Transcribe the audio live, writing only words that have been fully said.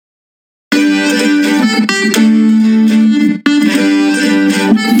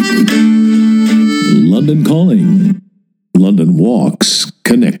Walks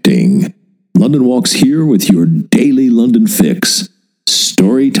Connecting. London Walks here with your daily London fix.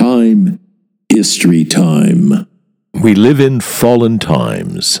 Story time, history time. We live in fallen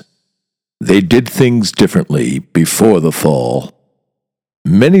times. They did things differently before the fall.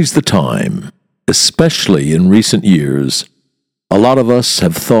 Many's the time, especially in recent years, a lot of us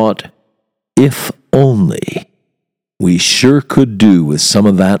have thought, if only. We sure could do with some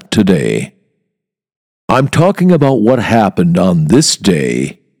of that today. I'm talking about what happened on this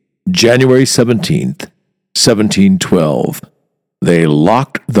day, January 17th, 1712. They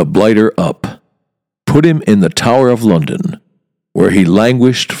locked the blighter up, put him in the Tower of London, where he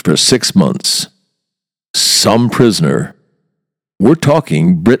languished for 6 months. Some prisoner. We're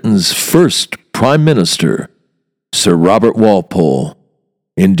talking Britain's first Prime Minister, Sir Robert Walpole.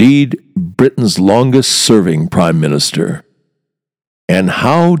 Indeed, Britain's longest-serving Prime Minister. And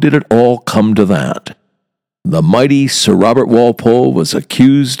how did it all come to that? The mighty Sir Robert Walpole was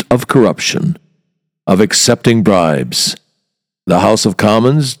accused of corruption, of accepting bribes. The House of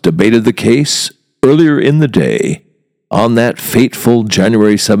Commons debated the case earlier in the day, on that fateful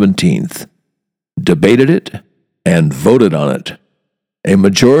January 17th, debated it and voted on it. A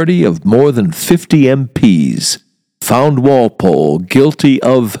majority of more than 50 MPs found Walpole guilty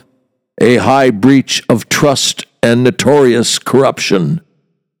of a high breach of trust and notorious corruption.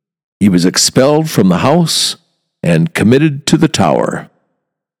 He was expelled from the House and committed to the Tower,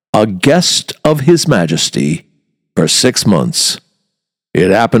 a guest of His Majesty for 6 months. It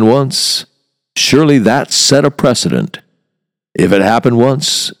happened once. Surely that set a precedent. If it happened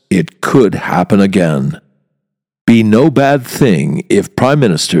once, it could happen again. Be no bad thing if prime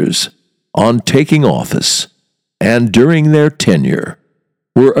ministers, on taking office and during their tenure,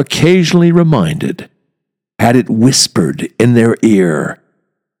 were occasionally reminded, had it whispered in their ear,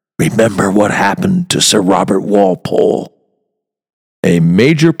 remember what happened to Sir Robert Walpole. A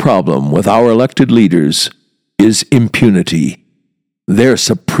major problem with our elected leaders is impunity. They're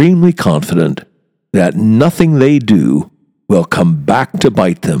supremely confident that nothing they do will come back to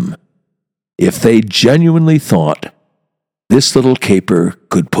bite them. If they genuinely thought, this little caper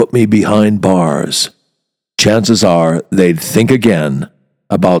could put me behind bars, chances are they'd think again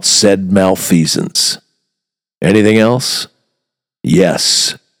about said malfeasance. Anything else?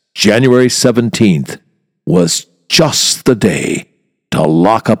 Yes, January 17th was just the day to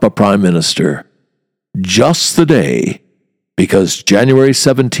lock up a prime minister. Just the day, because January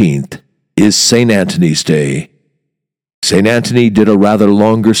 17th is St. Anthony's Day. St. Anthony did a rather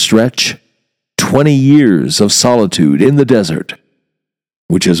longer stretch, 20 years of solitude in the desert,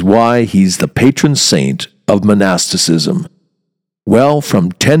 which is why he's the patron saint of monasticism. Well,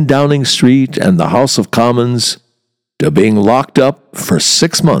 from 10 Downing Street and the House of Commons to being locked up for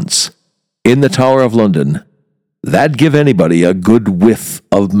 6 months in the Tower of London, that'd give anybody a good whiff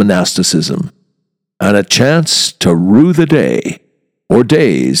of monasticism and a chance to rue the day or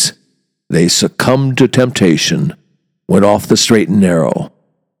days they succumbed to temptation, went off the straight and narrow,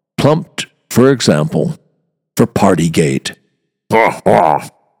 plumped, for example, for Partygate.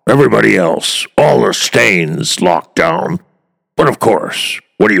 Everybody else, all the stains locked down. But of course,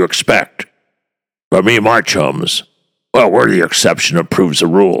 what do you expect? But me and my chums, well, we're the exception that proves the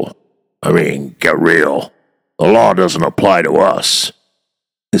rule. I mean, get real. The law doesn't apply to us.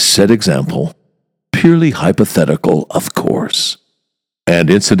 Said example, purely hypothetical, of course. And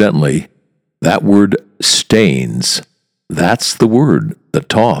incidentally, that word stains, that's the word the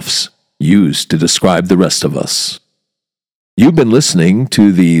toffs used to describe the rest of us. You've been listening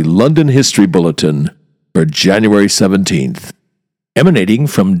to the London History Bulletin for January 17th, emanating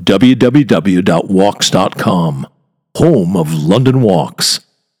from www.walks.com, home of London Walks,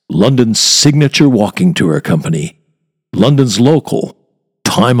 London's signature walking tour company, London's local,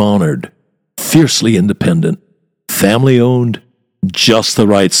 time-honored, fiercely independent, family-owned, just the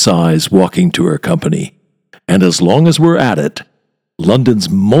right size walking tour company. And as long as we're at it, London's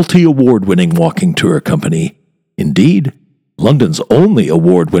multi-award-winning walking tour company. Indeed, London's only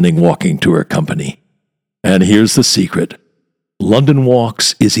award-winning walking tour company. And here's the secret. London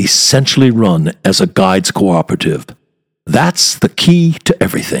Walks is essentially run as a guides cooperative. That's the key to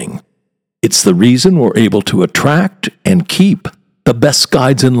everything. It's the reason we're able to attract and keep the best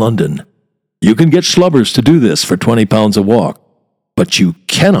guides in London. You can get schlubbers to do this for £20 a walk, but you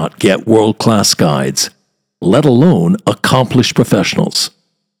cannot get world-class guides, let alone accomplished professionals.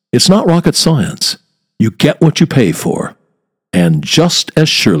 It's not rocket science. You get what you pay for. And just as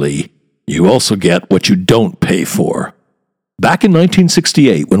surely, you also get what you don't pay for. Back in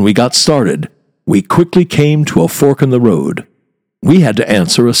 1968, when we got started, we quickly came to a fork in the road. We had to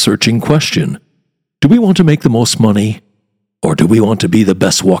answer a searching question. Do we want to make the most money? Or do we want to be the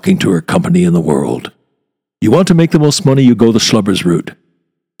best walking tour company in the world? You want to make the most money, you go the Schlubbers route.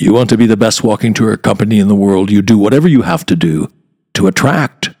 You want to be the best walking tour company in the world, you do whatever you have to do to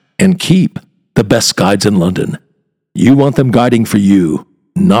attract and keep the best guides in London. You want them guiding for you,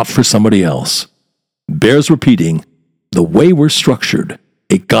 not for somebody else. Bears repeating, the way we're structured,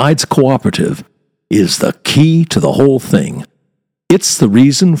 a guides cooperative, is the key to the whole thing. It's the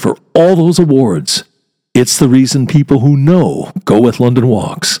reason for all those awards. It's the reason people who know go with London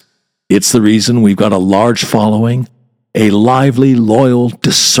Walks. It's the reason we've got a large following, a lively, loyal,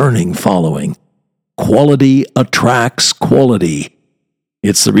 discerning following. Quality attracts quality.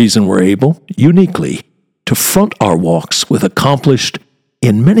 It's the reason we're able, uniquely, to front our walks with accomplished,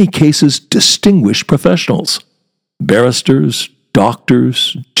 in many cases distinguished professionals. Barristers,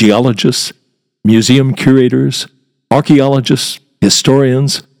 doctors, geologists, museum curators, archaeologists,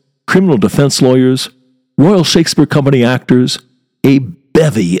 historians, criminal defense lawyers, Royal Shakespeare Company actors, a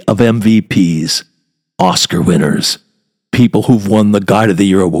bevy of MVPs, Oscar winners, people who've won the Guide of the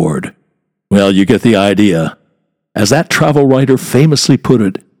Year award. Well, you get the idea. As that travel writer famously put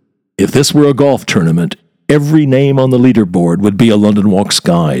it, if this were a golf tournament, every name on the leaderboard would be a London Walks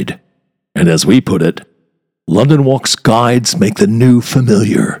guide. And as we put it, London Walks guides make the new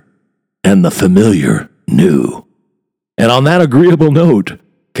familiar, and the familiar new. And on that agreeable note,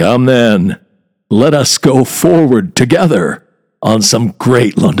 come then, let us go forward together on some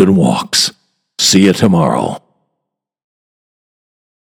great London Walks. See you tomorrow.